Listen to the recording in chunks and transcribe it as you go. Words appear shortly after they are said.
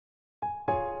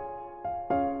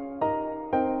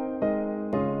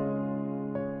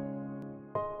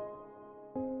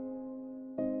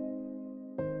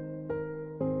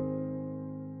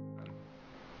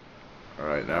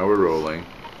now we're rolling.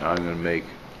 Now I'm going to make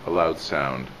a loud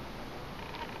sound.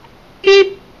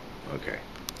 Beep. Okay,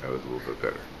 that was a little bit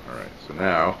better. All right, so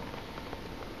now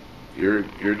you're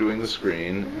doing the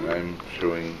screen, and I'm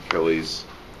showing Kelly's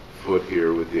foot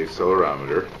here with the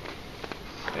accelerometer.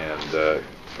 And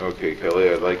okay, Kelly,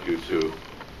 I'd like you to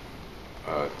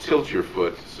tilt your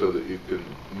foot so that you can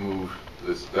move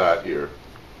this dot here.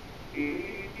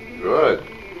 Good.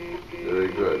 Very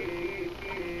good.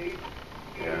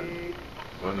 And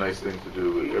one nice thing to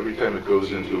do, every time it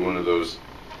goes into one of those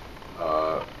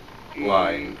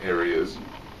lined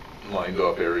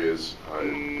off areas,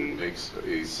 it makes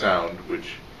a sound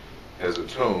which has a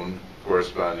tone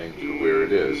corresponding to where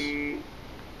it is.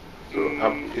 So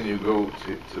how can you go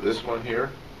to this one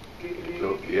here?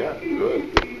 So, yeah,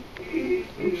 good.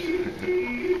 Oops.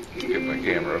 Get my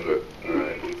camera, but all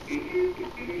right.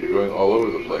 You're going all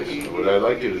over the place. And what I'd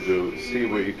like you to do is see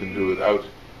what you can do without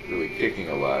really kicking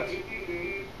a lot.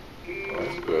 Oh,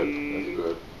 that's good. That's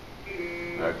good.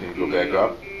 Now can you go back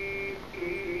up? Can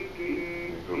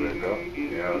you go back up?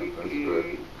 Yeah, that's good.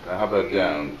 Now how about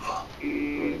down?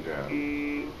 Going down.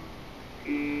 Can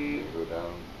you go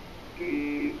down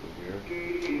from here?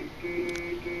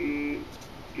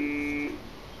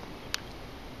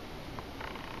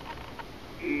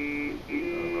 I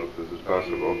don't know if this is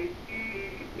possible.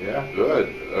 Yeah, good.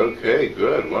 Okay,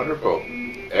 good. Wonderful.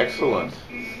 Excellent.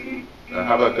 Now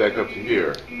how about back up to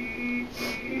here?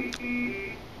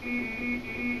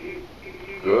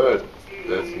 Good.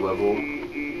 That's level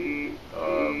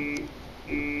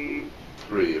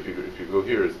 3. If you go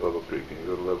here, it's level 3. Can you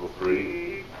go to level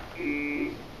 3?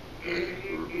 It's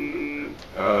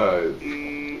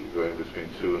going between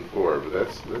 2 and 4, but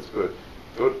that's good.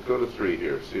 Go to 3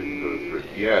 here. See if you can go to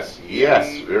 3. Yes,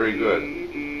 yes, very good.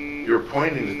 You're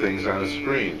pointing to things on a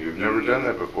screen. You've never done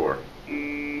that before.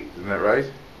 Isn't that right?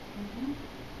 Mm-hmm.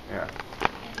 Yeah.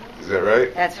 Is that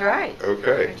right? That's right.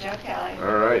 Okay. Good job, Kelly.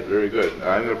 All right, very good.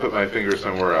 Now I'm going to put my finger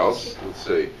somewhere else. Let's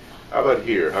see. How about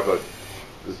here? How about,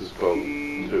 this is called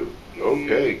 2.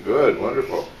 Okay, good,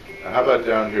 wonderful. Now how about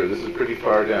down here? This is pretty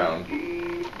far down. I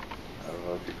don't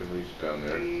know if you can reach down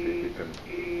there. See if you can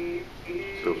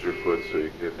tilt your foot so you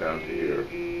can get down to here.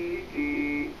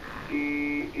 See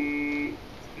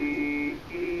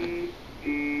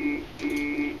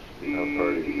how far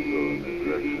you can go in that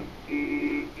direction.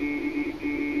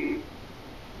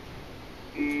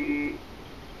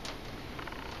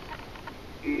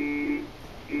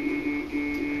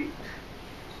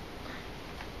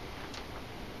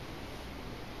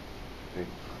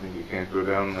 Think you can't go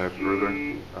down that further?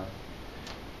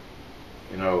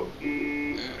 You know,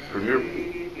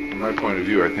 from my point of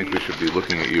view, I think we should be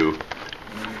looking at you,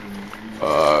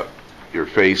 your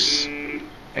face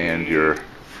and your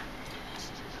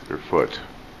foot.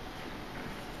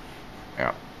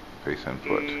 Yeah, face and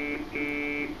foot.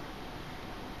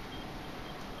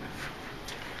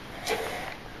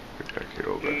 Get back here a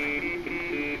little bit.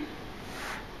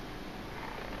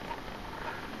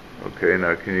 Okay,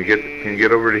 now can you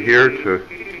get over to here to?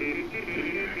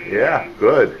 Yeah,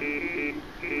 good.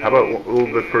 How about a little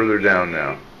bit further down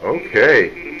now?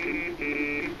 Okay.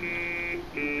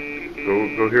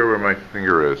 Go here where my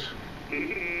finger is.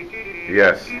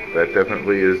 Yes, that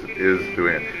definitely is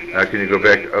doing it. Now can you go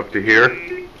back up to here?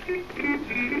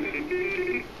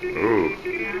 Ooh.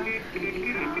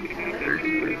 You're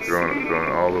going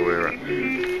all the way around.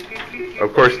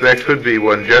 Of course, that could be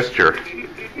one gesture.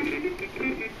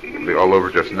 The all over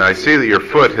gesture. Now I see that your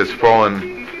foot has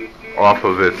fallen off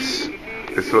of its.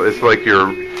 It's like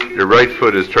your right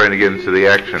foot is trying to get into the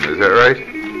action. Is that right?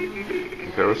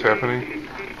 Is that what's happening?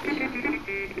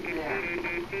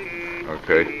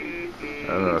 Okay. I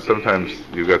don't know. Sometimes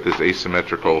you've got this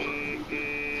asymmetrical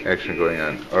action going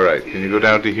on. All right. Can you go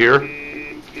down to here?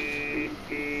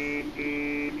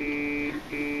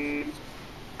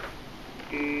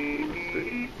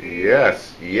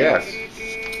 Yes. Yes.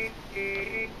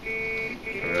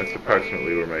 And that's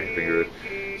approximately where my finger is.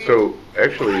 So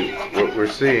actually, what we're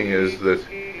seeing is that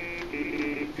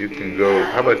you can go.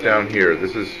 How about down here?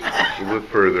 This is a little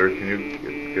further. Can you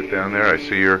get down there? I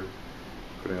see you're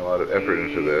putting a lot of effort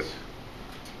into this.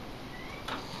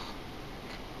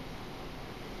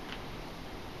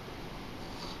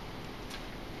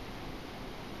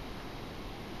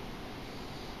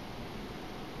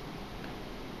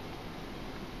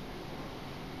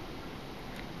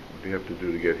 What do you have to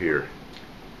do to get here?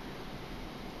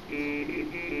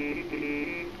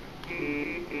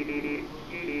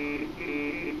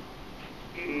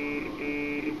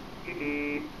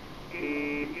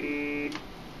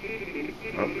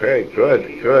 Okay,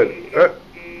 good, good.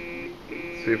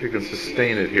 See if you can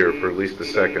sustain it here for at least a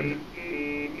second.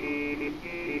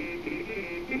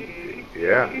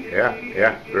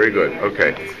 Yeah. Very good.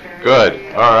 Okay.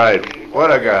 Good. All right.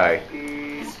 What a guy.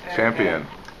 Champion.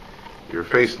 Your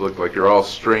face looked like you're all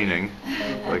straining,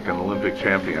 like an Olympic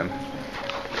champion.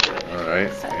 All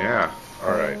right. Yeah.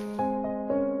 All right.